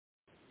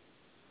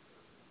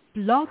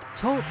Blog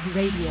Talk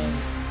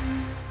Radio.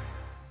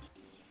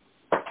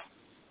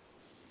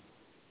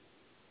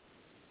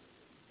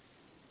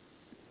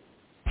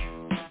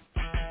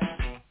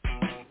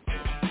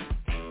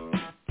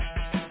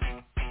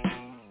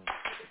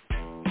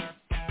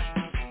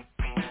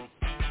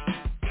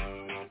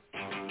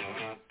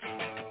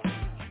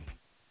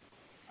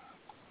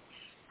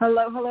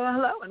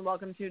 Hello, and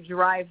welcome to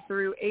Drive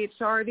Through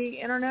HR, the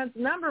Internet's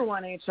number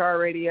one HR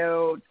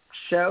radio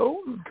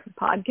show,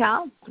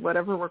 podcast,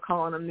 whatever we're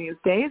calling them these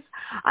days.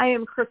 I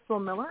am Crystal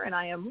Miller, and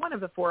I am one of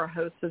the four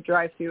hosts of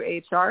Drive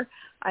Through HR.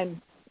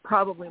 I'm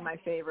probably my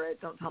favorite,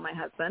 don't tell my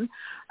husband.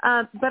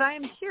 But I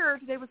am here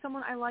today with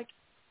someone I like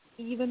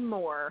even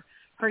more.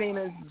 Her name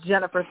is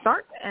Jennifer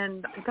Stark,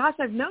 and gosh,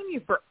 I've known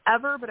you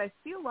forever, but I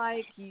feel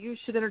like you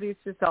should introduce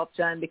yourself,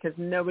 Jen, because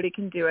nobody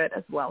can do it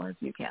as well as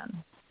you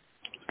can.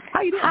 How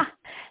are you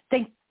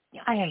doing?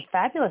 I am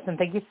fabulous, and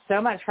thank you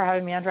so much for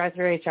having me on Drive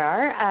Through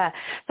HR.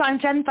 So I'm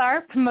Jen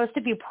Tharp. Most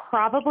of you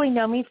probably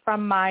know me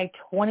from my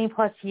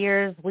 20-plus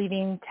years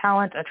leading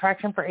talent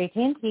attraction for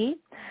AT&T.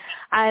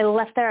 I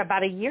left there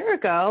about a year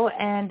ago,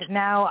 and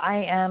now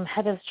I am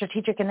head of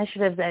strategic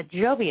initiatives at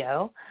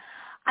Jovio.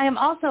 I am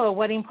also a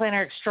wedding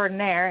planner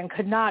extraordinaire and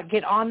could not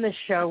get on the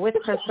show with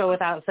Crystal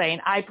without saying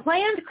I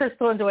planned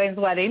Crystal and Dwayne's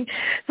wedding.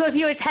 So if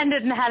you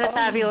attended and had a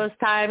fabulous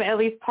time, at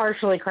least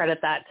partially credit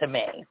that to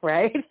me,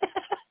 right?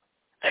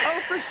 Oh,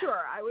 for sure.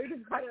 I would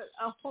credit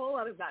a whole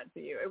lot of that to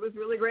you. It was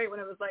really great when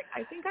it was like,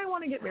 I think I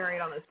want to get married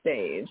on a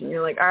stage. And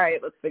you're like, all right,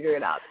 let's figure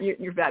it out.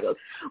 You're fabulous.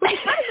 Which is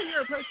kind of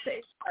your approach to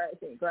HR, I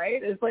think,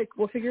 right? It's like,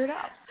 we'll figure it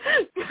out.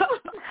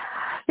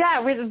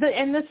 Yeah,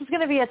 and this is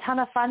going to be a ton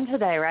of fun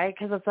today, right?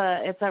 Because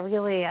it's a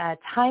really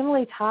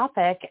timely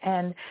topic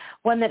and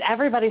one that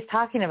everybody's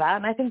talking about.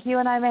 And I think you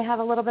and I may have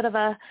a little bit of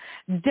a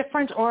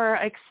different or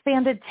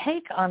expanded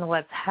take on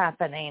what's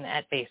happening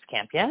at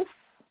Basecamp, yes?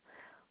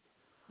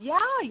 Yeah,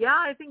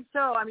 I think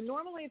so. I mean,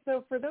 normally,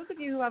 so for those of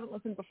you who haven't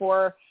listened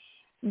before,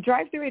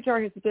 Drive Through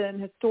HR has been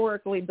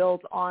historically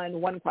built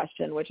on one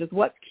question, which is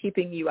what's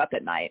keeping you up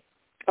at night?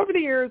 Over the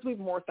years, we've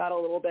morphed that a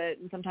little bit,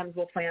 and sometimes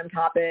we'll plan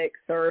topics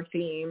or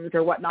themes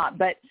or whatnot.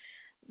 But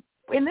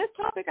in this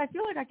topic, I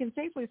feel like I can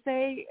safely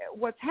say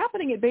what's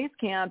happening at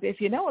Basecamp, if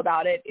you know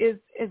about it, is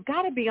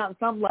got to be on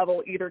some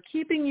level either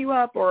keeping you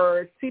up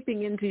or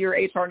seeping into your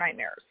HR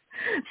nightmares.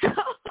 So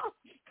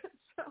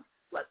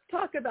let's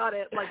talk about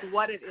it, like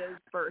what it is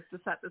first, to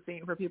set the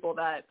scene for people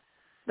that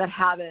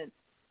haven't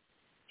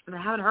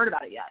heard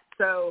about it yet.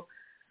 So,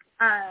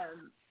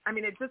 I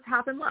mean, it just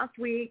happened last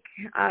week.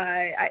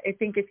 I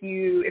think if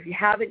you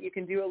haven't, you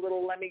can do a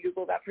little let me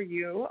Google that for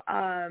you,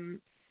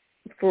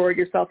 for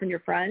yourself and your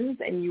friends,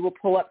 and you will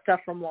pull up stuff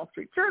from Wall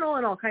Street Journal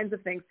and all kinds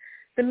of things.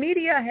 The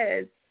media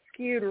has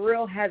skewed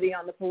real heavy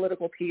on the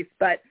political piece,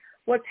 but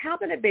what's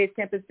happened at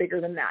Basecamp is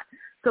bigger than that.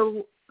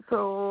 So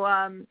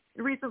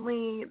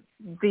recently,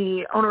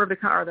 the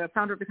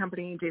founder of the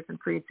company, Jason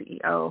Fried,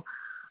 CEO,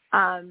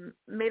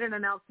 made an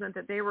announcement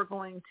that they were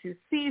going to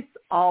cease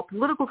all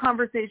political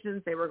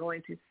conversations. They were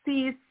going to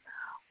cease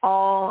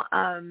all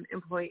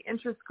employee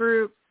interest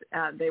groups.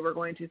 They were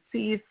going to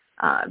cease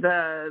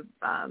the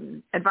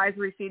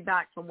advisory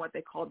feedback from what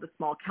they called the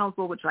small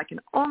council, which I can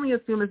only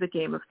assume is a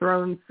Game of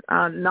Thrones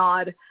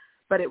nod,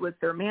 but it was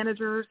their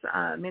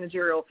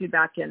managerial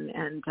feedback,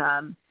 and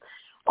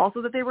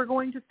also that they were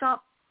going to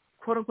stop,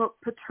 quote unquote,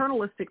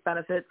 paternalistic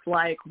benefits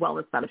like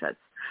wellness benefits.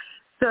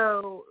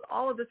 So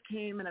all of this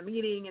came in a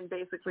meeting, and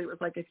basically it was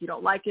like, if you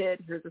don't like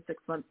it, here's a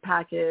 6-month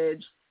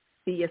package,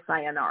 see you,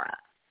 sayonara.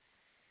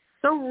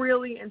 So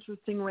really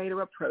interesting way to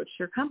approach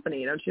your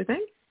company, don't you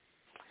think?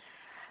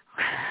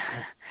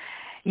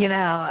 You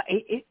know,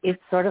 it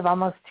sort of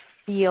almost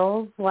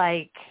feels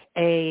like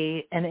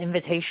an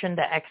invitation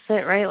to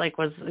exit, right? Like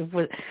was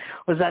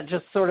that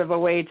just sort of a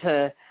way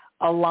to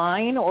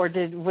align, or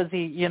was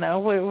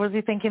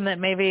he thinking that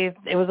maybe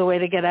it was a way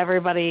to get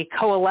everybody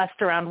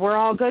coalesced around, we're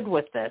all good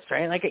with this,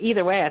 right? Like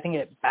either way, I think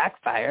it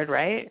backfired,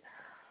 right?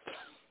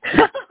 I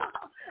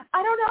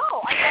don't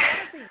know. I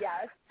honestly,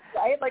 yes,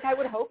 right? Like I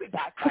would hope it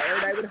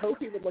backfired. I would hope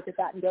he would look at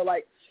that and go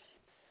like,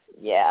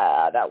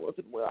 yeah, that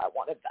wasn't where I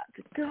wanted that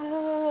to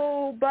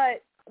go.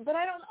 But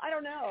I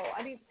don't know.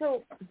 I mean,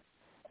 so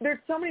there's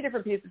so many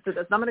different pieces to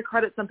this. And I'm going to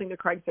credit something to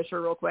Craig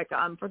Fisher real quick.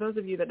 For those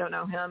of you that don't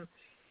know him,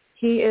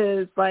 he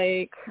is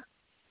like,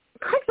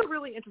 Craig's a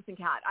really interesting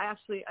cat.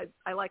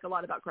 I like a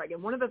lot about Craig.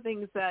 And one of the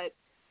things that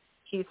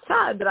he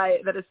said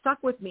that has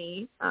stuck with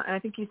me, and I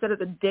think he said it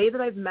the day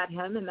that I've met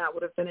him, and that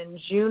would have been in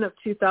June of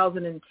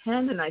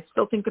 2010, and I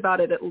still think about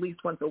it at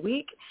least once a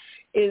week,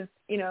 is,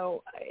 you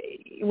know,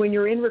 when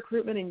you're in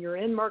recruitment and you're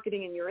in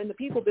marketing and you're in the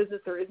people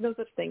business, there is no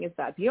such thing as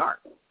bad PR.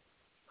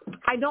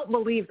 I don't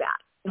believe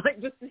that.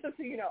 Like, just so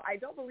you know, I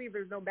don't believe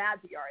there's no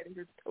bad PR. I think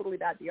there's totally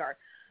bad PR.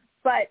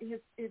 But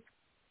his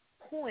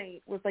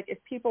point was like, if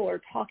people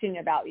are talking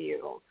about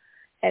you,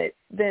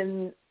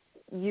 then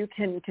you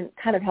can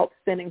kind of help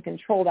spin and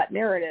control that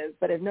narrative.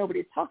 But if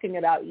nobody's talking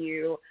about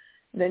you,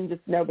 then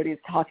just nobody's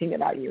talking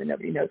about you and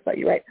nobody knows about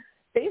you, right?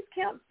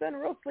 Basecamp's been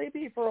real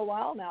sleepy for a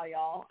while now,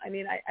 y'all. I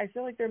mean, I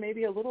feel like there may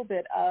be a little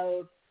bit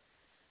of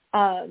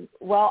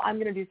Well, I'm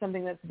going to do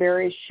something that's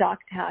very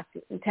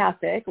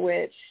shock-tastic,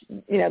 which,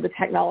 the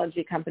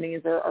technology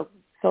companies or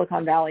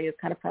Silicon Valley is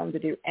kind of prone to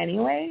do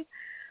anyway,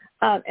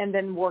 and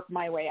then work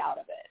my way out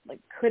of it. Like,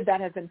 could that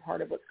have been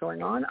part of what's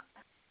going on? I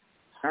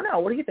don't know.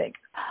 What do you think?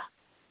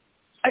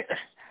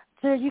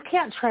 So you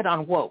can't tread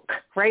on woke,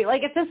 right?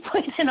 Like, at this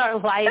point in our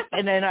life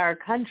and in our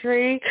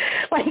country,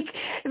 like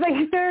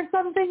there are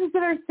some things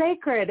that are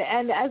sacred.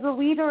 And as a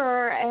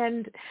leader,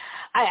 and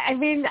I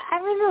mean,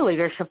 I'm in a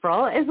leadership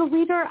role. As a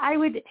leader, I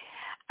would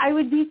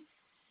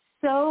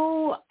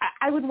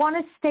want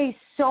to stay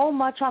so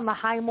much on the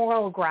high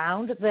moral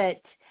ground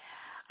that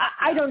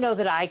I don't know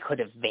that I could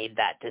have made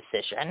that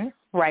decision,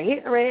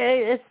 right?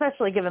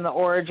 Especially given the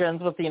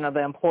origins with, the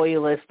employee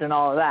list and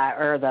all of that,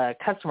 or the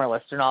customer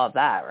list and all of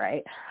that,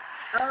 right?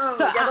 Oh,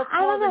 so yeah, let's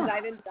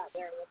dive into that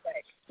there real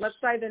quick. Let's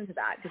dive into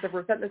that, because if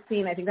we're setting the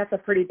scene, I think that's a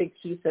pretty big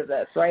piece of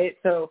this, right?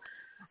 So,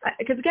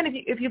 because again,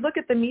 if you look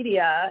at the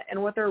media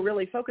and what they're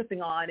really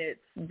focusing on, it's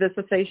the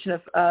cessation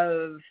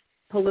of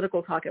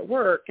political talk at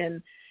work.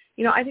 And,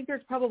 I think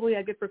there's probably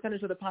a good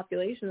percentage of the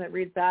population that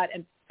reads that,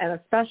 and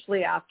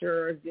especially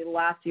after the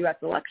last U.S.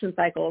 election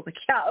cycle, it's like,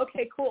 yeah,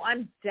 okay, cool,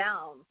 I'm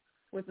down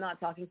with not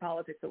talking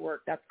politics at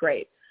work. That's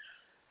great.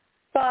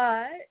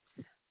 But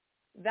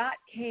that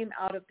came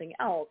out of something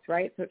else,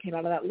 right? So it came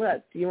out of that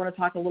list. Do you want to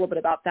talk a little bit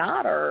about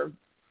that, or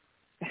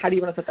how do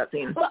you want to set that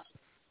scene?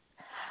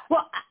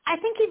 Well, I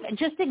think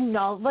just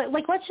acknowledge,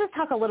 let's just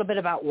talk a little bit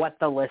about what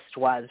the list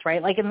was,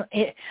 right?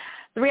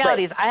 The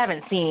reality is I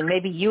haven't seen,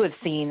 maybe you have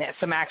seen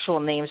some actual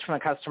names from the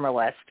customer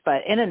list,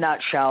 but in a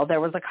nutshell, there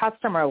was a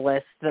customer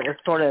list that was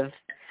sort of,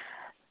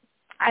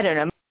 I don't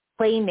know,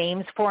 plain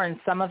names for, and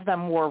some of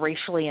them were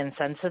racially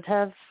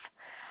insensitive.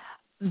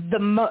 The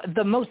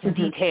most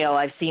detail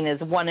I've seen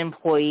is one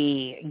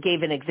employee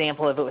gave an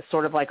example of, it was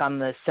sort of like on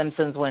The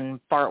Simpsons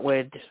when Bart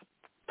would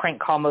prank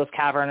call Moe's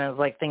Cavern, and it was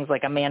like things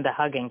like Amanda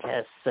hugging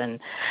kiss and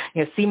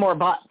Seymour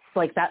butts,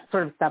 like that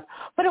sort of stuff.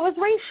 But it was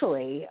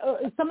racially.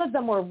 Some of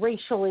them were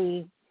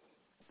racially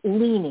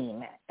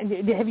leaning.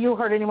 Have you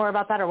heard any more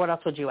about that, or what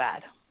else would you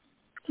add?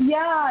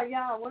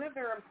 Yeah. One of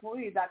their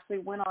employees actually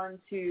went on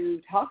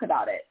to talk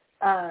about it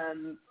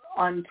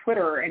on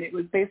Twitter, and it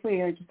was basically,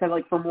 it just said,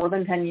 for more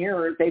than 10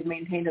 years, they've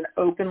maintained an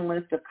open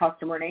list of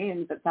customer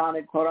names that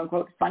sounded, quote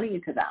unquote, funny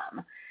to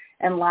them.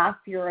 And last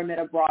year, amid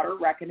a broader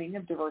reckoning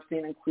of diversity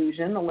and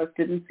inclusion, the list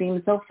didn't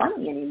seem so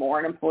funny anymore,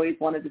 and employees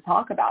wanted to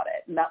talk about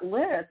it. And that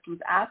list was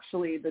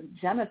actually the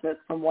genesis,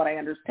 from what I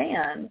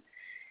understand,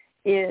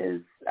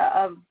 is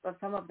of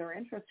some of their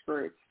interest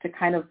groups to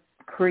kind of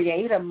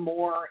create a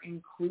more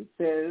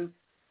inclusive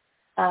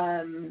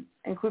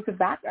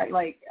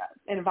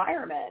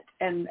environment.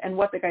 And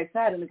what the guy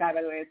said, and the guy,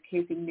 by the way, is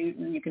Casey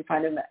Newton. You can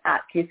find him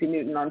at Casey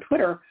Newton on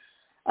Twitter.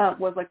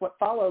 Was what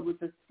followed was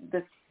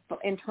this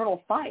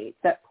internal fight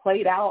that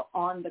played out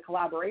on the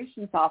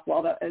collaboration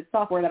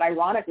software that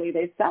ironically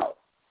they sell.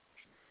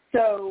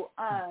 So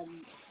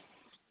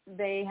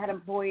they had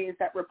employees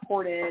that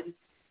reported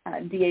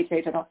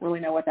DHH, I don't really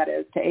know what that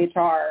is, to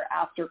HR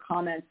after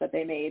comments that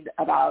they made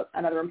about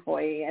another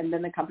employee, and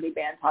then the company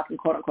banned talking,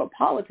 quote unquote,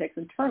 politics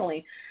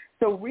internally.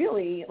 So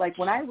really,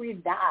 when I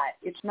read that,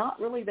 it's not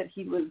really that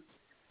he was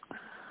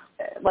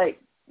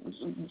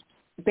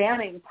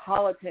banning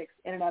politics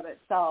in and of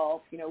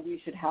itself.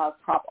 We should have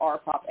Prop R,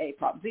 Prop A,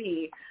 Prop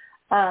Z.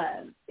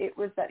 It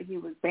was that he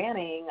was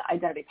banning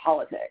identity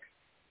politics,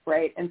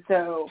 right? And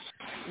so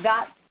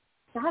that's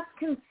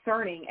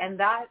concerning, and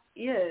that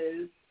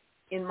is,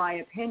 in my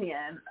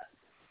opinion,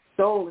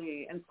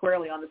 solely and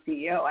squarely on the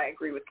CEO. I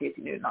agree with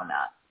Casey Newton on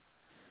that.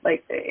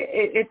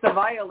 It's a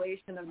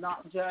violation of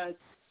not just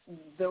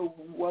the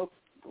woke,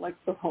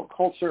 the whole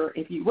culture,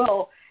 if you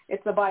will.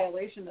 It's a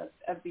violation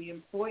of the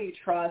employee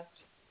trust,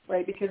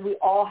 right? Because we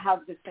all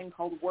have this thing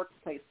called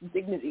workplace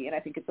dignity, and I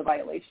think it's a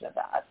violation of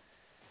that.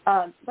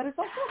 But it's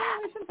also a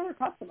violation for their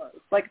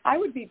customers. I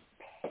would be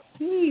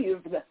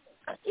peeved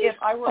if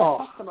I were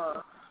a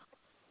customer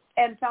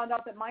and found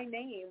out that my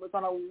name was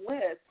on a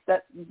list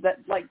that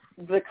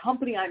the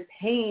company I'm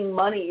paying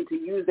money to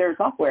use their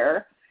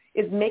software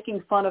is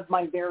making fun of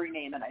my very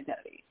name and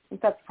identity. I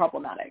think that's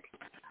problematic.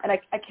 And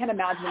I can't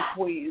imagine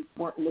employees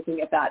weren't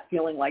looking at that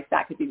feeling like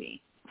that could be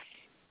me.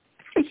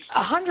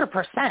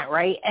 100%,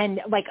 right?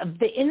 And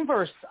the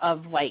inverse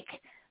of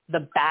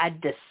the bad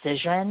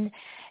decision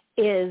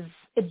is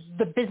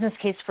the business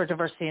case for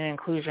diversity and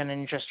inclusion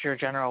in just your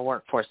general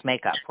workforce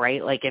makeup,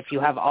 right? If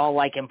you have all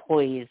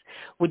employees,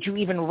 would you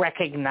even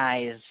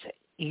recognize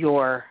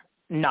your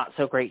not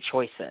so great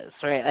choices,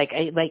 right?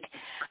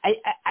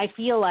 I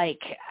feel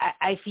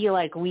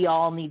like we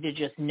all need to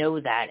just know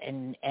that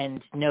and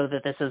know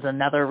that this is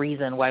another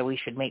reason why we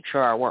should make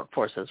sure our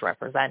workforce is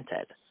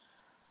represented.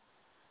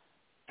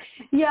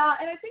 Yeah,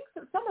 and I think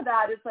some of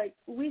that is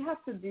we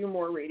have to do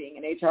more reading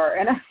in HR,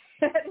 and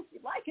if you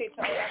like HR,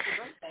 that's a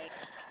great thing,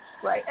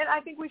 right? And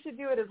I think we should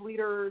do it as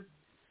leaders.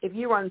 If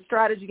you run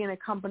strategy in a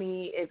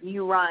company, if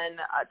you run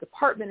a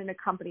department in a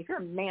company, if you're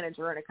a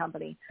manager in a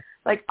company,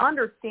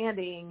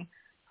 understanding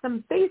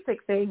some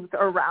basic things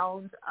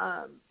around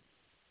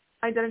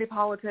identity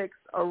politics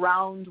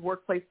around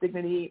workplace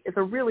dignity is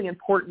a really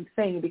important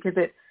thing because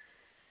it,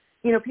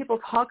 people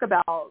talk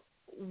about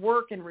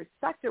work and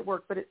respect at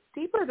work, but it's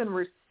deeper than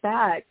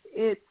respect.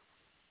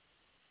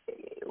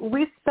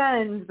 We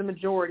spend the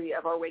majority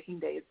of our waking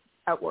days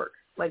at work.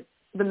 Like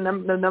the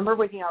number of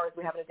waking hours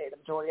we have in a day, the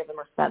majority of them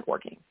are spent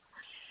working.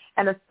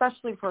 And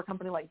especially for a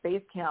company like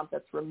Basecamp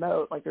that's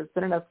remote, like there's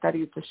been enough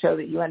studies to show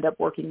that you end up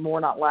working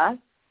more, not less.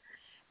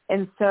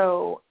 And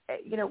so,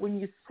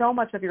 when so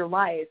much of your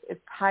life is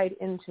tied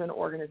into an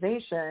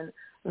organization,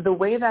 the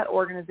way that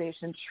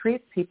organization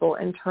treats people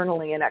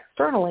internally and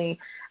externally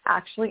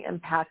actually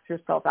impacts your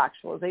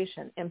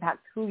self-actualization,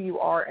 impacts who you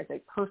are as a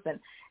person.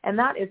 And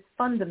that is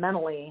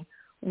fundamentally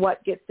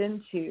what gets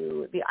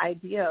into the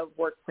idea of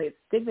workplace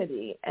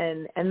dignity.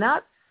 And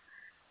that's,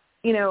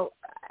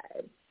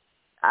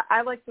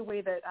 I like the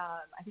way that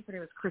I think her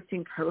name is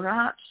Christine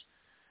Koch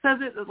says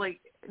it, that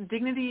like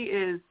dignity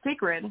is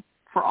sacred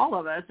for all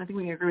of us. I think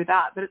we can agree with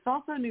that, but it's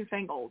also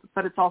newfangled,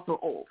 but it's also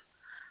old,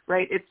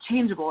 right? It's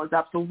changeable, it's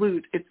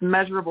absolute, it's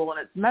measurable, and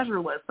it's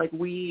measureless. Like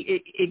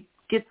it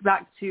gets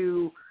back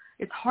to,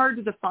 it's hard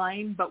to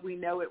define, but we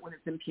know it when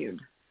it's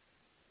impugned,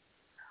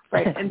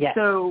 right? And yes,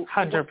 so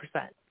 100%.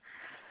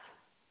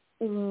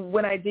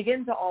 When I dig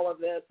into all of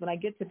this, when I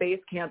get to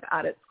Basecamp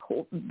at its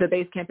core, the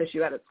Basecamp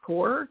issue at its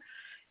core,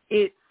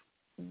 it's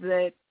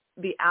that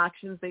the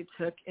actions they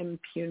took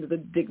impugned the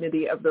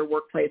dignity of their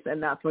workplace,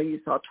 and that's why you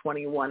saw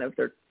 21 of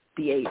their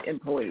D8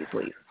 employees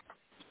leave.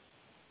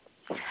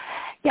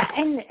 Yeah,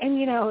 and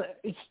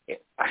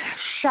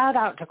shout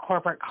out to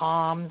corporate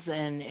comms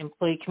and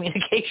employee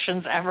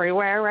communications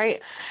everywhere,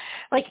 right?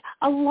 Like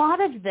a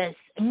lot of this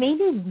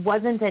maybe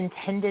wasn't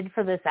intended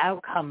for this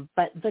outcome,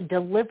 but the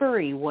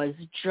delivery was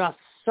just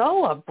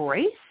so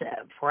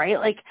abrasive, right?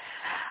 Like,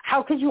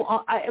 how could you?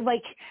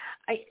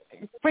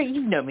 Right,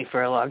 you've known me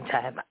for a long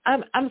time.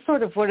 I'm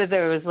sort of one of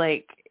those,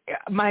 like,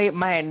 my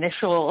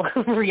initial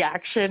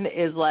reaction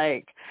is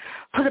like,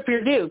 put up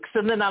your nukes,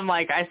 and then I'm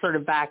like, I sort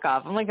of back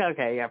off. I'm like,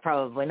 okay, yeah,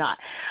 probably not.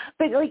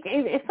 But like,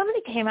 if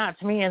somebody came out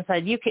to me and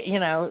said,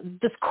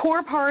 this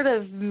core part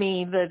of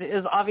me that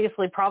is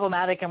obviously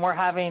problematic and we're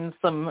having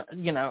some,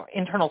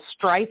 internal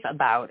strife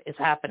about is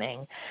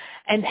happening,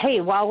 and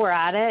hey, while we're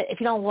at it, if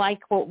you don't like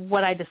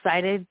what I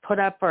decided, put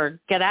up or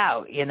get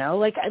out,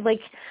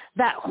 like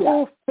that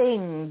whole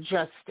thing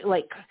just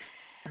like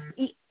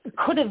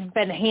could have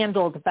been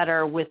handled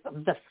better with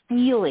the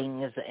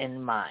feelings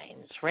in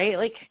mind, right?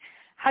 Like,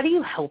 how do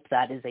you help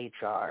that as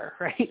HR,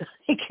 right?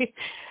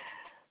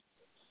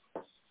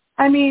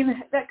 I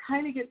mean, that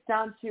kind of gets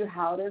down to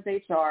how does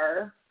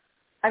HR,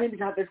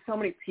 God, there's so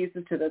many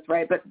pieces to this,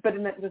 right? But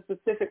in the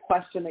specific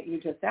question that you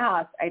just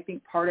asked, I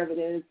think part of it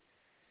is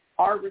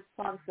our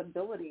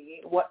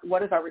responsibility.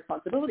 What is our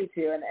responsibility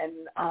to?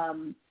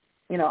 And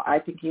I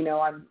think,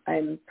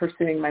 I'm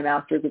pursuing my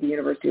master's at the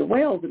University of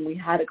Wales, and we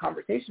had a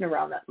conversation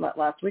around that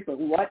last week. Like,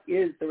 what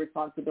is the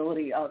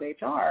responsibility of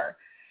HR?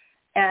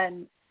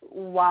 And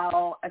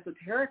while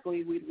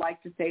esoterically we'd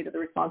like to say that the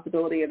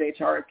responsibility of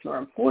HR is to our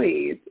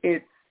employees,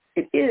 it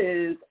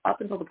is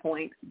up until the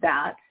point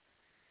that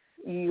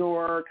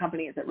your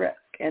company is at risk,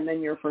 and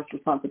then your first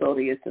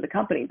responsibility is to the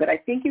company. But I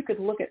think you could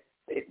look at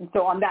it.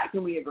 So on that,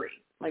 can we agree?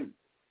 Like,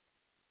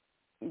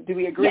 do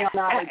we agree on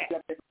that? Or do you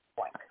have a different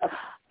point?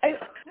 Okay.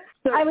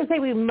 I would say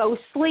we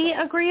mostly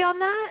agree on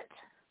that.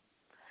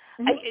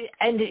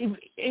 Mm-hmm.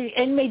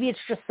 And maybe it's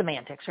just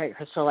semantics, right,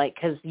 Crystal? Like,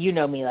 because you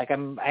know me, like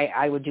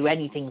I would do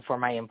anything for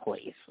my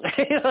employees,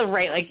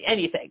 right? Like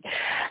anything.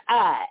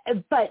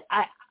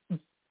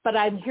 But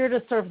I'm here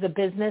to serve the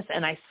business,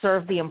 and I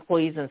serve the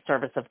employees in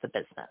service of the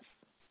business,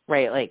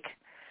 right? Like,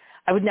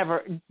 I would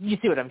never. You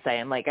see what I'm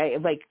saying? Like,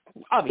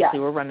 obviously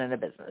we're running a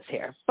business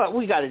here, but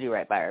we got to do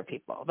right by our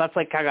people. That's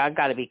like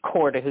got to be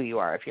core to who you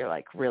are if you're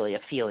like really a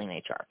feeling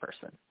HR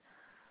person.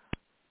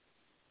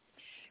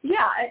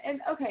 Yeah,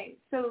 and okay,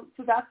 so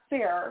that's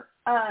fair.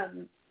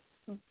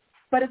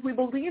 But if we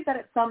believe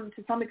that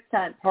to some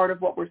extent part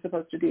of what we're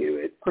supposed to do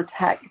is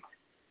protect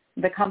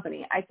the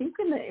company, I think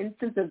in the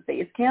instance of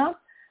Basecamp,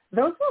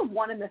 those were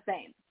one and the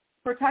same.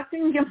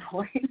 Protecting the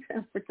employees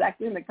and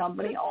protecting the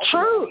company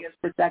ultimately is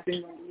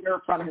protecting the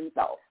leader from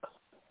himself.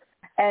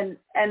 And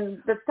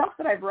the stuff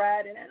that I've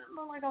read, and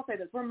like I'll say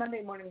this, we're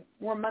Monday morning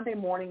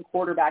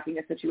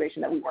quarterbacking a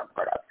situation that we weren't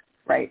part of,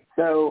 right?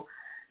 So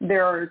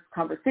there's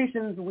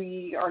conversations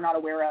we are not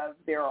aware of.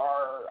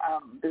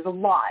 There's a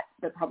lot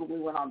that probably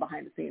went on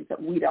behind the scenes that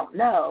we don't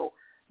know,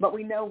 but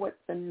we know what's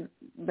been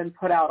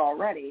put out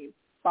already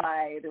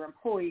by their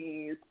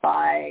employees,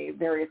 by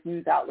various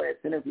news outlets,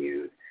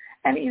 interviews,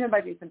 and even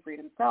by Jason Fried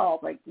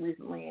himself. Like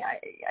recently,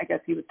 I guess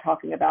he was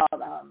talking about,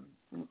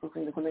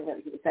 listening to something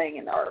that he was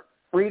saying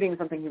reading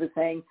something he was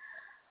saying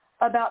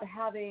about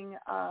having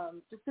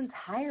just been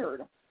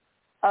tired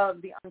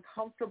of the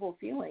uncomfortable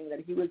feeling that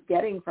he was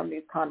getting from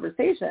these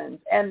conversations.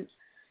 And,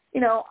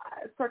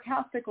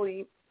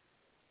 sarcastically,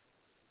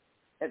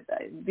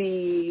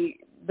 the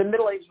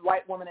middle-aged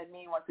white woman in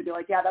me wants to be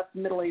like, yeah, that's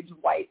middle-aged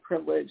white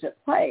privilege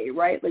at play,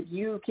 right? Like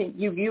you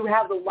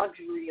have the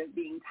luxury of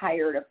being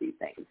tired of these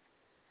things.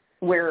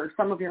 where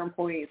some of your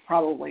employees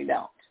probably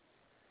don't.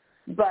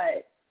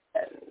 But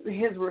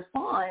his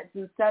response,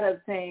 instead of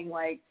saying,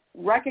 like,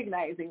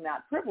 recognizing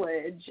that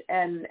privilege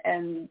and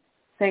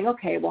saying,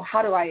 okay, well,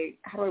 how do I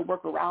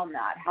work around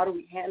that? How do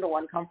we handle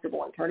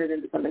uncomfortable and turn it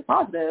into something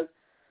positive?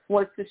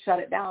 Was to shut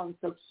it down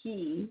so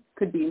he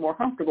could be more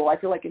comfortable. I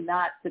feel like in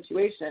that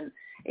situation,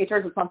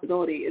 HR's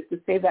responsibility is to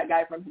save that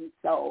guy from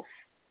himself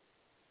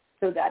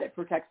so that it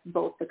protects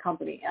both the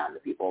company and the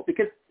people,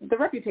 because the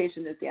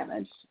reputation is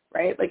damaged,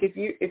 right? Like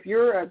if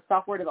you're a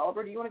software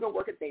developer, do you want to go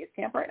work at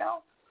Basecamp right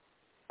now?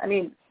 I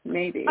mean,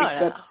 maybe,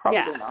 but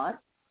probably not.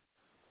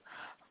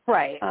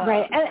 Right,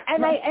 right.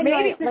 And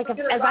maybe like as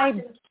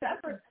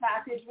severance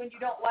package when you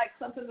don't like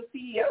something the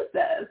CEO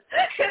says.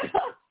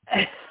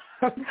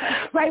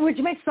 Right, which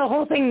makes the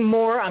whole thing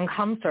more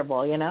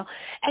uncomfortable, you know.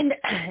 And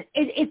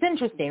it's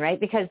interesting, right?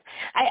 Because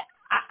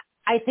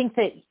I think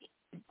that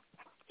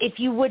if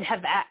you would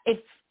have, if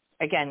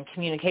again,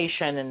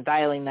 communication and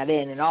dialing that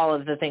in and all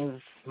of the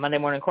things Monday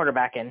morning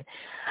quarterbacking,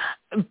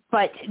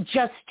 but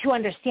just to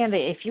understand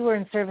that if you were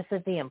in service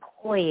of the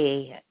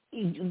employee,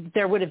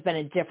 there would have been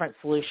a different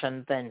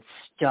solution than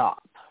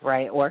stop,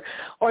 right? Or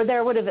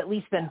there would have at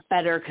least been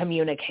better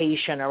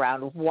communication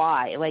around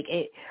why. Like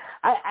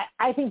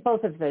I think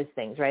both of those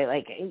things, right?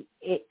 Like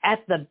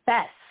at the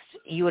best,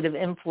 you would have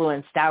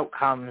influenced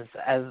outcomes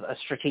as a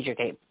strategic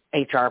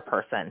HR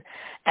person.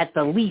 At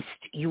the least,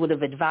 you would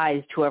have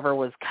advised whoever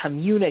was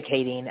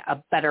communicating a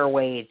better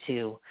way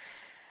to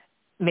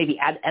maybe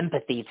add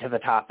empathy to the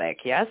topic,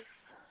 yes?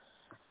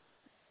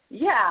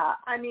 Yeah,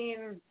 I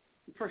mean,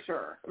 for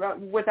sure,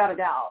 without a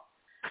doubt.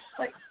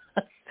 Like,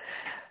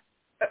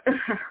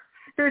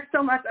 there's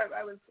so much.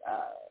 I was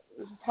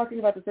talking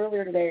about this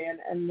earlier today,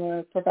 and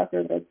the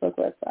professor that I spoke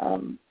with,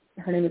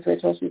 her name is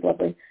Rachel. She's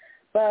lovely.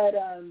 But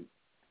I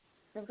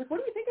was like,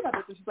 what do you think about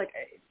this? And she's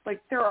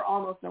like there are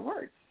almost no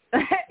words.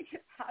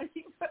 How do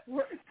you put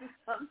words to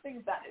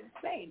something that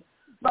insane?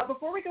 But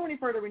before we go any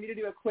further, we need to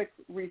do a quick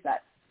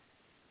reset.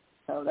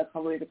 So that's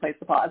probably the place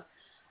to pause.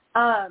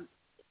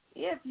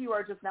 If you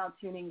are just now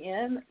tuning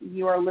in,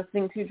 you are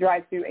listening to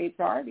Drive Through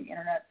HR, the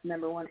Internet's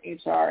 #1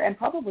 HR and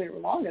probably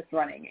longest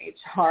running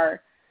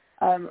HR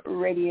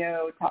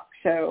radio talk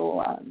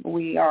show.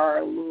 We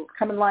are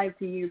coming live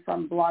to you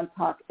from Blog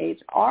Talk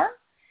HR.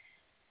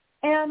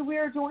 And we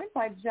are joined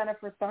by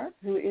Jennifer Tharp,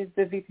 who is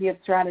the VP of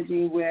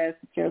Strategy with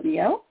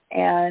Jovio.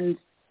 And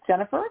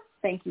Jennifer,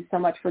 thank you so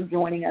much for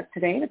joining us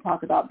today to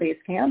talk about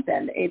Basecamp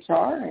and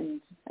HR and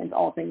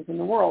all things in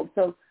the world.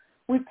 So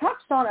we've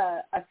touched on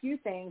a few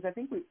things. I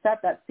think we've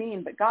set that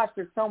scene, but gosh,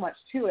 there's so much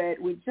to it.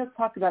 We just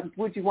talked about,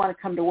 would you want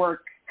to come to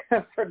work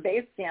for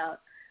Basecamp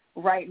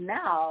right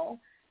now?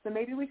 So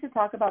maybe we should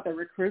talk about the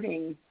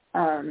recruiting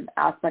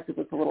aspect of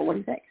this a little. What do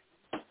you think?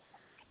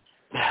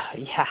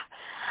 Yeah.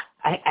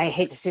 I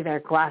hate to see their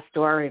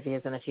Glassdoor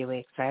reviews in a few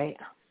weeks, right?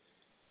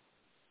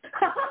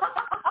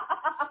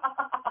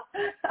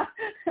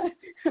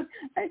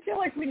 I feel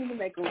like we need to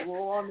make a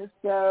rule on this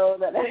show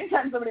that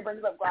anytime somebody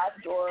brings up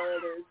Glassdoor,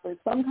 there's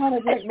some kind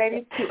of drink. Maybe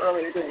it's too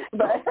early to drink,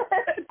 but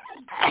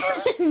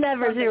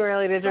never too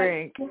early to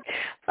drink.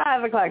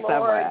 5 o'clock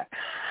somewhere.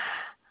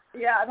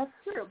 Yeah, that's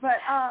true.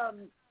 But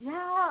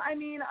yeah, I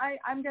mean,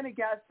 I'm gonna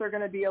guess they're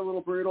gonna be a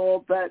little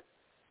brutal, but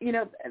you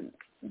know.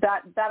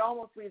 That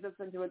almost leads us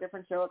into a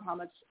different show of how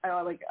much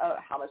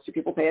do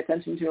people pay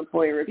attention to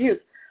employee reviews.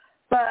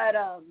 But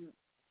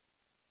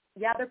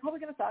yeah, they're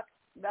probably going to suck,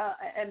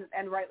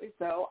 and rightly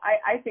so.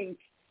 I think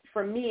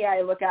for me,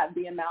 I look at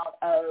the amount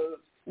of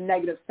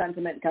negative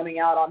sentiment coming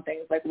out on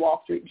things like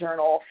Wall Street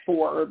Journal,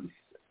 Forbes,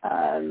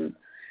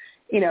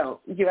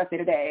 USA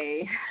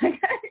Today.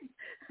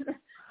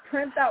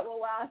 Print that will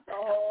last a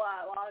whole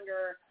lot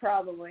longer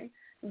probably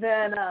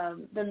than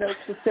those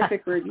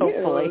specific reviews.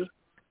 Hopefully.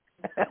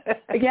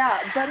 Yeah,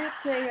 but it's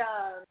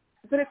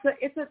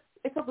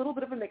a little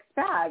bit of a mixed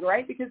bag,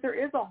 right? Because there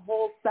is a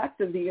whole sect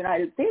of the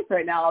United States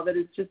right now that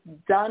is just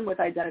done with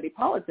identity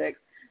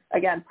politics.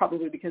 Again,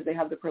 probably because they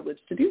have the privilege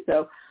to do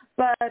so.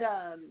 But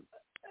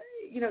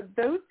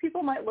those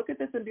people might look at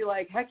this and be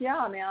like, "Heck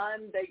yeah,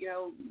 man!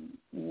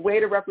 Way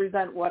to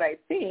represent what I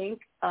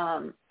think."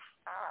 I'm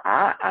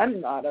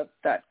not of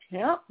that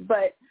camp,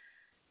 but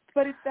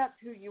if that's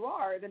who you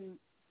are, then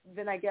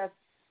I guess.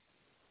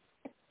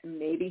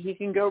 Maybe he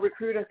can go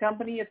recruit a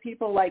company of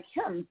people like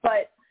him.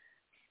 But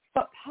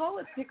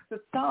politics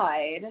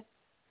aside,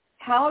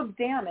 how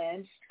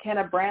damaged can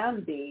a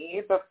brand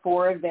be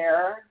before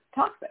they're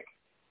toxic?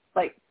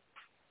 Like,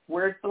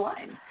 where's the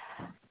line?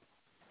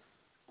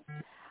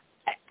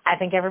 I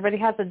think everybody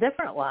has a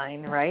different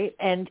line, right?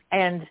 And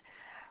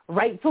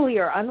rightfully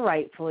or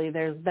unrightfully,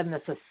 there's been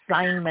this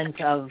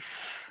assignment of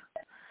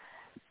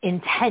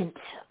intent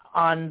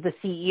on the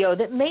CEO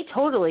that may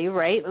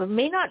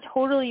not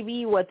totally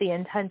be what the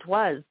intent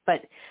was,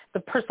 but the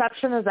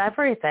perception is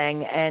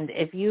everything. And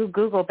if you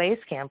Google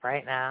Basecamp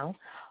right now,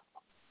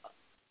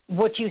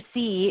 what you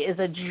see is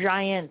a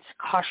giant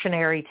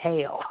cautionary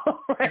tale,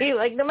 right?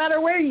 Like no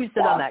matter where you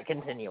sit on that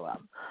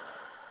continuum,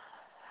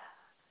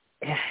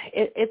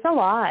 it's a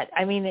lot.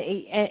 I mean,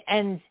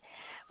 and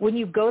when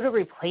you go to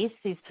replace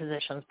these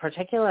positions,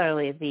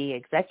 particularly the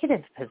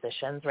executive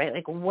positions, right?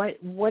 Like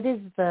what is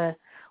the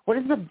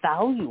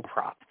value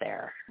prop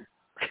there?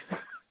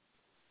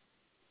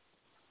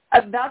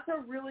 That's a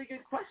really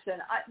good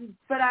question.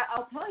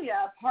 I'll tell you,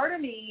 part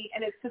of me,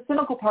 and it's the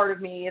cynical part of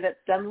me that's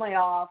done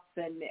layoffs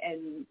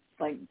and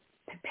like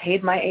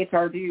paid my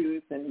HR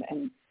dues,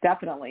 and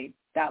definitely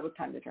that was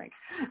time to drink.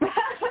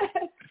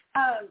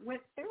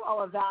 Went through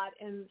all of that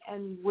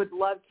and would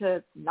love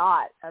to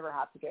not ever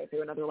have to go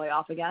through another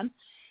layoff again.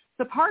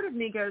 So part of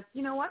me goes,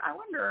 you know what? I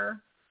wonder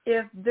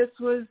if this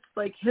was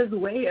like his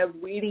way of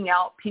weeding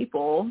out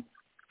people.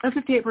 A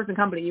 58-person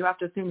company, you have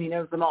to assume he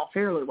knows them all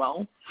fairly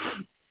well.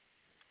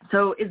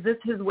 So is this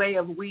his way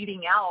of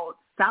weeding out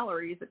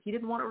salaries that he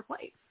didn't want to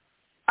replace?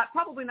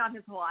 Probably not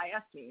his whole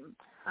iOS team.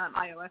 I'm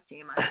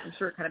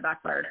sure it kind of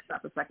backfired from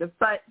that perspective.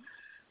 But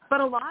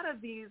a lot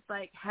of these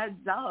like heads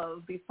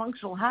of these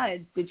functional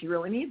heads, did you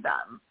really need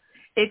them?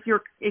 If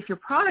your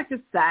product is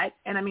set,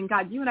 and I mean,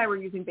 God, you and I were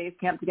using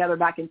Basecamp together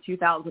back in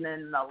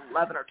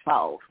 2011 or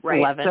 12, right?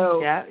 11,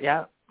 so, yeah.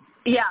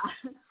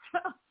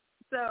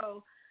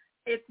 So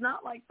it's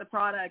not like the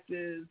product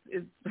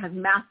has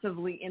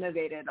massively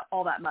innovated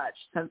all that much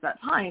since that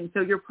time.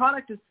 So your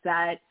product is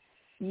set.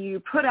 You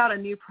put out a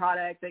new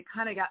product that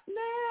kind of got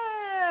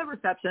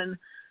reception.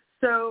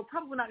 So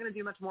probably not going to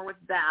do much more with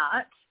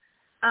that.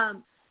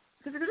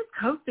 So if you're just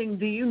coasting,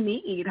 do you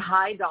need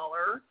high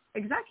dollar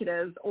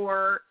executives,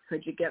 or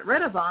could you get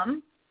rid of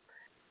them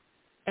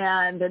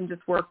and then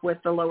just work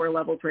with the lower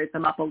levels, raise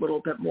them up a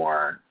little bit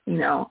more,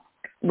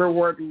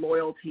 reward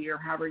loyalty or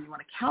however you want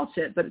to couch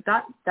it. But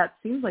that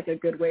seems like a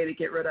good way to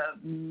get rid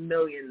of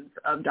millions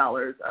of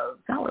dollars of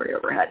salary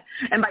overhead.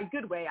 And by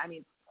good way, I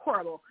mean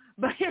horrible.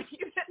 But if you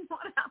didn't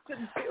want to have to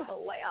do a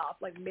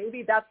layoff, like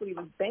maybe that's what he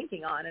was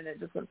banking on, and it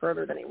just went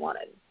further than he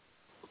wanted.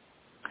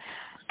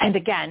 And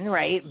again,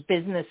 right,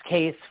 business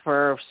case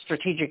for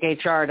strategic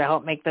HR to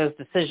help make those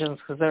decisions,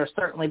 because there are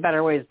certainly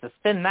better ways to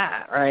spin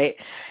that, right?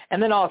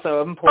 And then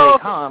also employee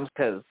comms,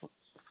 because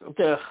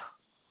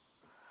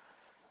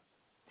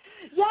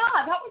yeah,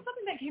 that was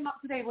something that came up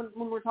today when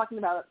we were talking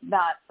about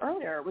that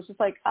earlier. It was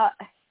just like,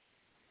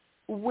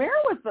 where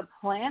was the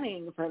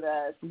planning for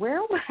this?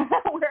 Where was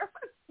the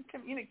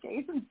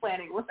communications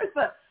planning? Where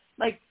was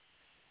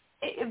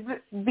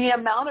the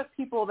amount of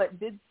people that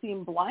did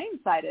seem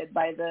blindsided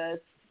by this?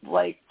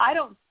 Like, I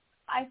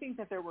think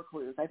that there were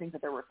clues. I think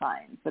that there were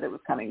signs that it was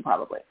coming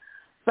probably.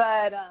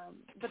 But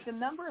the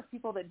number of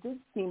people that did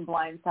seem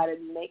blindsided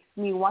makes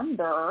me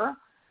wonder,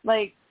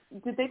 like,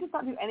 did they just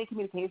not do any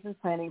communications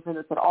planning for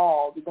this at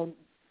all? Did they,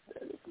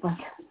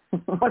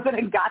 was it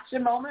a gotcha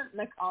moment in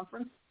the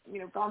conference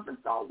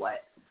call?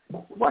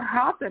 What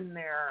happened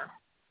there?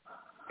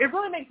 It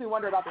really makes me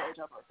wonder about the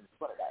HR person, is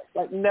what it does.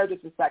 Like, no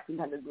disrespect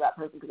intended to that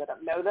person because I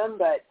don't know them,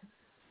 but,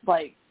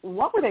 like,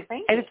 what were they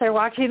thinking? And if they're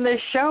watching this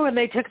show and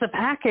they took the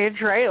package,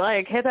 right,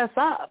 like, hit us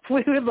up.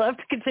 We would love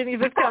to continue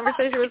this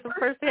conversation with some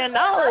firsthand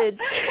knowledge,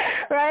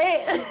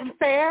 right?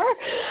 Fair?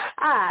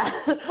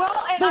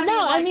 Well, and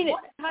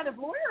what kind of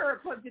lawyer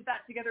did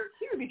that together,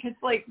 too? Because,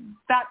 like,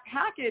 that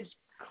package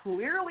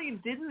clearly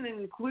didn't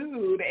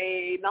include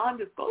a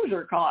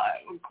non-disclosure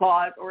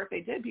clause, or if they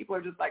did, people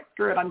are just like,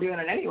 screw it, I'm doing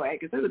it anyway,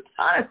 because there's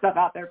a ton of stuff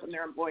out there from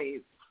their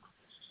employees.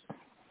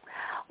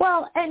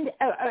 Well, and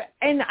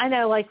I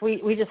know, like,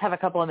 we just have a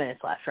couple of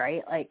minutes left,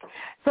 right? Like,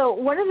 so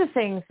one of the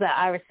things that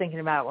I was thinking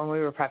about when we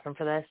were prepping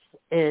for this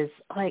is,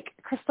 like,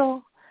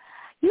 Crystal,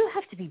 you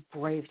have to be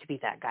brave to be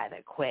that guy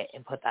that quit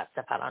and put that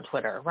stuff out on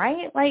Twitter,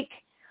 right? Like,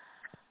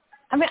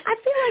 I mean, I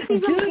feel like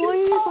these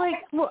employees,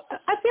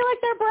 I feel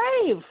like they're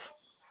brave.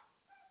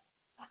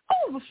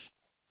 Oh,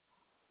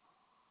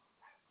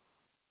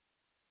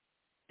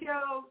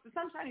 go the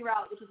sunshiny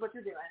route, which is what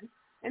you're doing,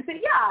 and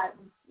say, yeah,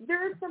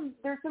 there's some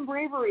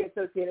bravery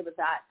associated with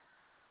that.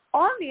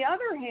 On the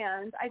other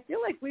hand, I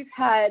feel like we've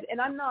had,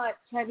 and I'm not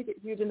trying to get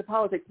huge into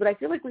politics, but I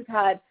feel like we've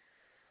had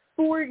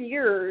 4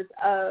 years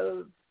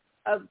of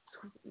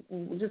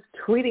just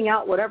tweeting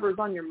out whatever's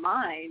on your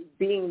mind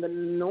being the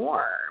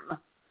norm.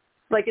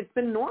 Like, it's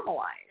been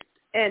normalized.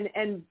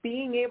 And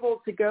being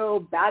able to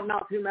go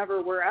badmouth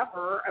whomever,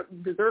 wherever,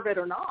 deserve it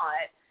or not,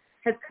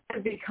 has kind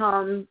of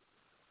become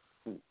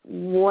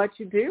what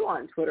you do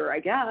on Twitter, I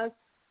guess.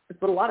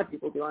 It's what a lot of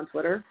people do on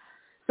Twitter.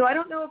 So I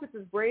don't know if it's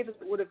as brave as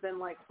it would have been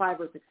like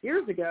 5 or 6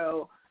 years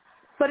ago,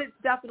 but it's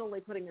definitely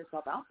putting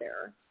yourself out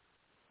there.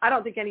 I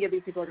don't think any of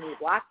these people are going to be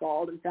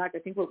blackballed. In fact, I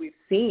think what we've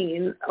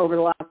seen over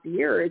the last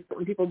year is that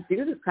when people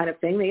do this kind of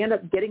thing, they end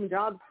up getting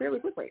jobs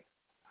fairly quickly.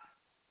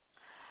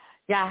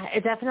 Yeah,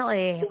 it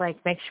definitely,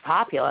 like, makes you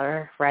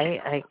popular, right?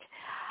 Like,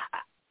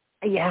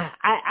 yeah,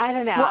 I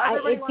don't know.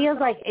 Well, it feels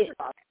like it.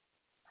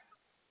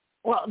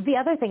 Well, the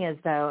other thing is,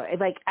 though,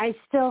 like, I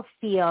still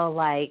feel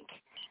like,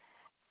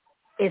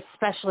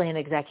 especially in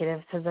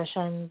executive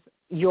positions,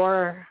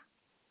 your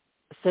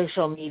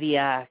social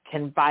media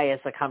can bias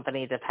a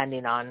company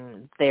depending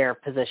on their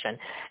position.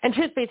 And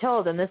truth be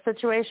told, in this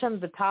situation,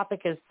 the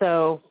topic is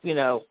so,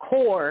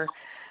 core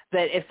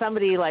that if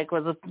somebody like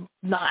was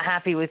not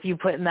happy with you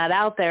putting that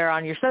out there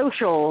on your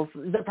socials,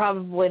 they're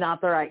probably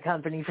not the right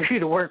company for you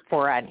to work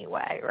for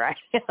anyway, right?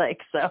 Like,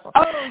 so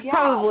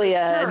probably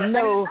a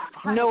no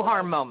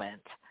harm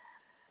moment.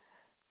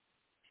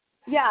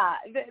 Yeah,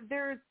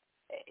 there's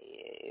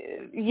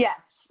yes.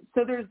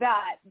 So there's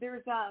that.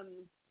 There's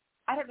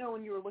I don't know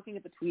when you were looking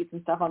at the tweets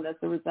and stuff on this.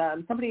 There was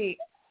somebody,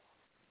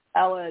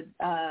 Ella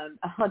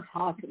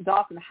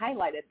Dawson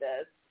highlighted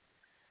this.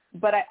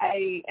 But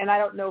I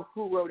don't know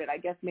who wrote it. I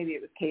guess maybe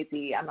it was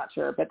Casey. I'm not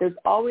sure. But there's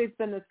always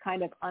been this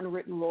kind of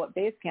unwritten rule at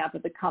Basecamp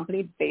that the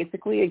company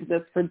basically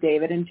exists for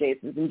David and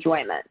Jason's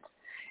enjoyment.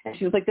 And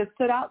she was like, this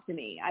stood out to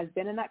me. I've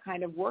been in that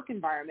kind of work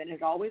environment.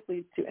 It always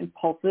leads to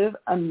impulsive,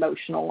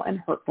 emotional, and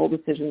hurtful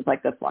decisions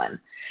like this one.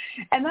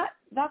 And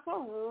that's a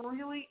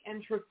really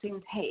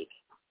interesting take,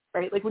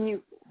 right? Like when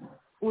you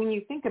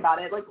think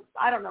about it, like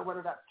I don't know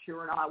whether that's true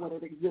or not, whether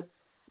it exists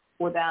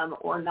for them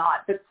or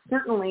not, but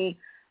certainly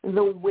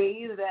the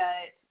way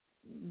that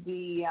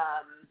the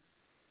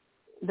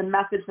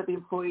message that the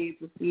employees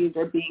received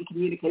are being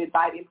communicated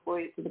by the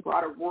employees to the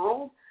broader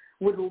world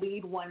would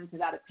lead one to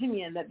that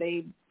opinion that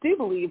they do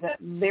believe that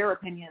their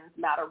opinions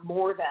matter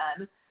more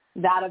than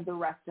that of the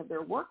rest of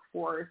their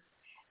workforce.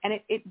 And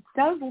it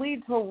does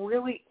lead to a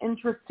really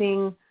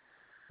interesting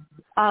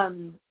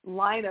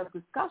line of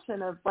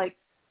discussion of like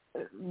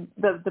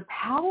the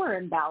power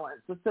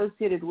imbalance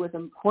associated with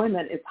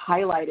employment is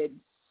highlighted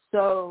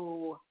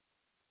so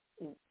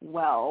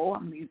well,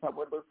 I'm going to use that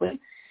word loosely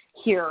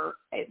here.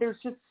 There's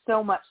just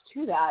so much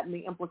to that, and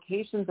the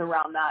implications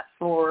around that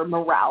for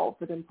morale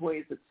for the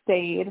employees that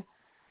stayed,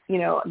 you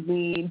know,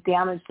 the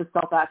damage to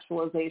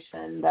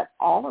self-actualization that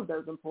all of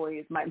those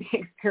employees might be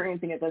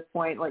experiencing at this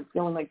point, like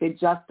feeling like they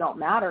just don't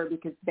matter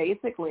because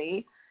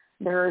basically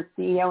their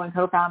CEO and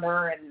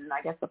co-founder and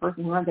I guess the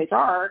person who runs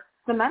HR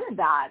cemented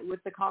that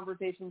with the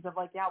conversations of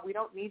like, yeah, we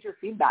don't need your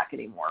feedback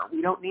anymore.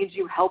 We don't need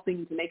you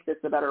helping to make this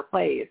a better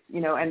place, you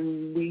know,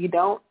 and we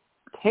don't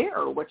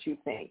care what you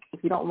think.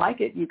 If you don't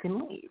like it, you can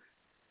leave.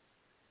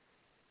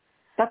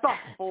 That's a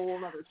whole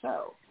other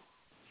show.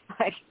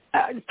 Like,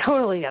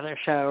 totally other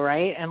show,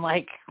 right? And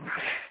like,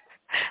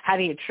 how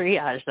do you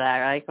triage that?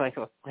 Right? Like,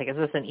 is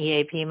this an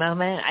EAP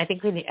moment? I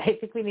think we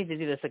need to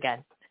do this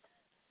again.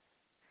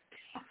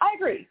 I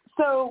agree.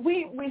 So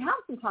we have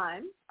some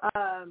time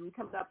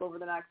coming up over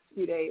the next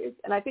few days,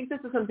 and I think this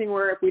is something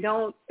where if we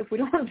don't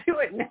do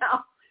it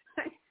now,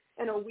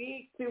 in a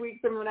week, 2 weeks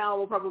from now,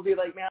 we'll probably be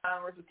like, man,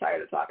 we're just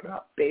tired of talking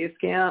about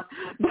Basecamp.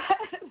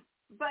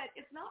 But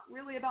it's not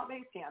really about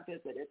Basecamp,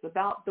 is it? It's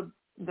about the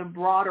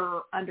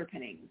broader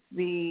underpinnings,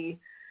 and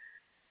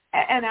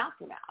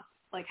aftermath.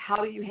 Like,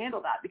 how do you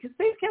handle that? Because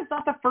Basecamp's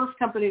not the first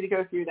company to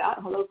go through that.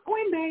 Hello,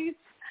 Coinbase.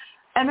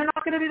 And they're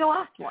not going to be the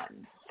last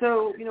one.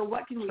 So, you know,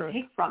 what can we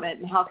take from it,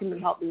 and how can we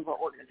help move our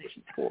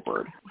organizations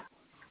forward?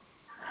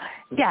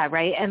 Yeah,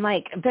 right. And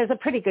like, there's a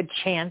pretty good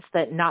chance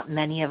that not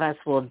many of us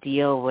will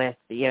deal with,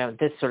 you know,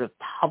 this sort of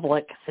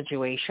public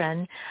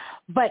situation,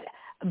 but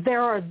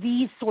there are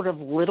these sort of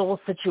little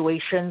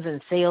situations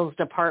in sales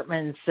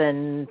departments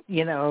and,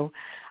 you know,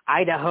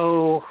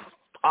 Idaho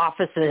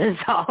offices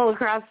all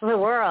across the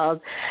world.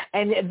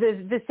 And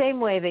the same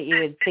way that you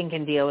would think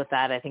and deal with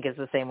that, I think is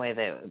the same way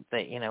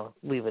that you know,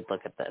 we would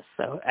look at this.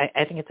 So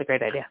I think it's a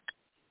great idea.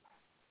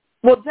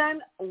 Well, Jen,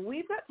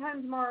 we've got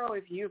time tomorrow.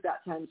 If you've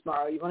got time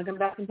tomorrow, you want to come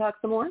back and talk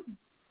some more?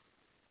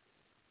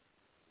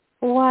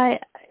 Why,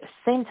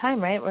 same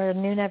time, right? We're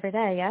noon every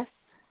day, yes?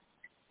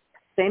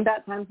 Same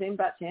bat time, same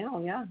bat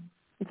channel, yeah.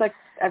 It's like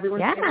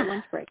everyone's taking a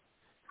lunch break.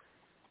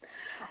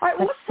 All right,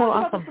 well, let's talk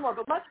about this some more,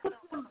 but let's put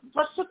some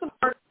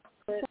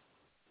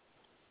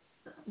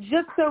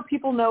just so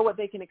people know what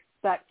they can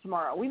expect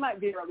tomorrow. We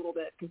might veer a little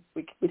bit because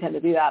we tend to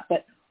do that,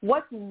 but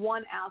what's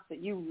one ask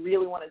that you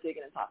really want to dig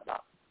in and talk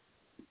about?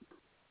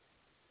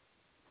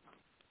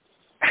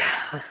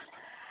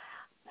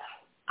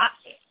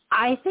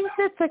 I think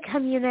that the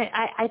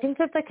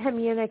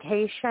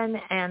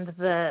communication and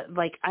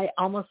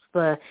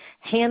the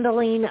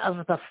handling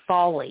of the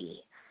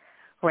folly,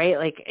 right?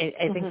 Like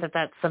I think that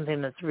that's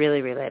something that's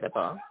really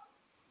relatable.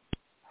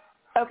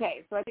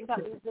 Okay, so I think that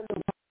leads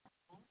into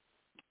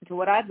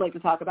what I'd like to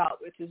talk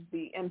about, which is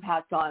the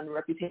impact on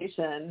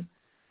reputation,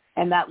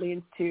 and that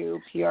leads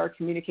to PR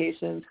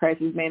communications,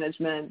 crisis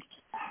management,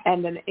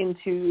 and then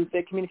into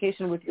the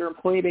communication with your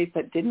employee base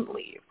that didn't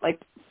leave.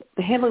 Like,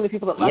 the handling the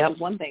people that left is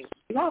one thing.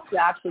 You have to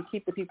actually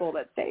keep the people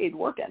that stayed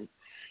working.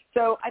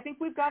 So I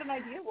think we've got an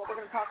idea what we're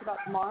going to talk about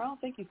tomorrow.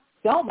 Thank you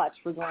so much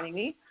for joining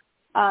me.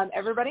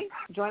 Everybody,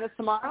 join us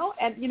tomorrow.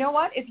 And you know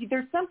what? If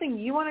there's something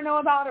you want to know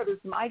about or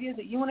there's some ideas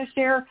that you want to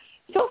share,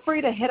 feel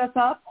free to hit us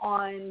up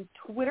on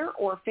Twitter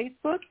or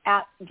Facebook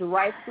at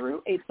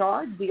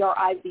DriveThruHR,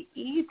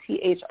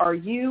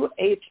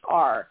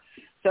 DriveThruHR.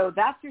 So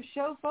that's your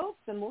show, folks,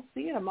 and we'll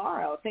see you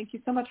tomorrow. Thank you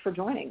so much for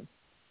joining.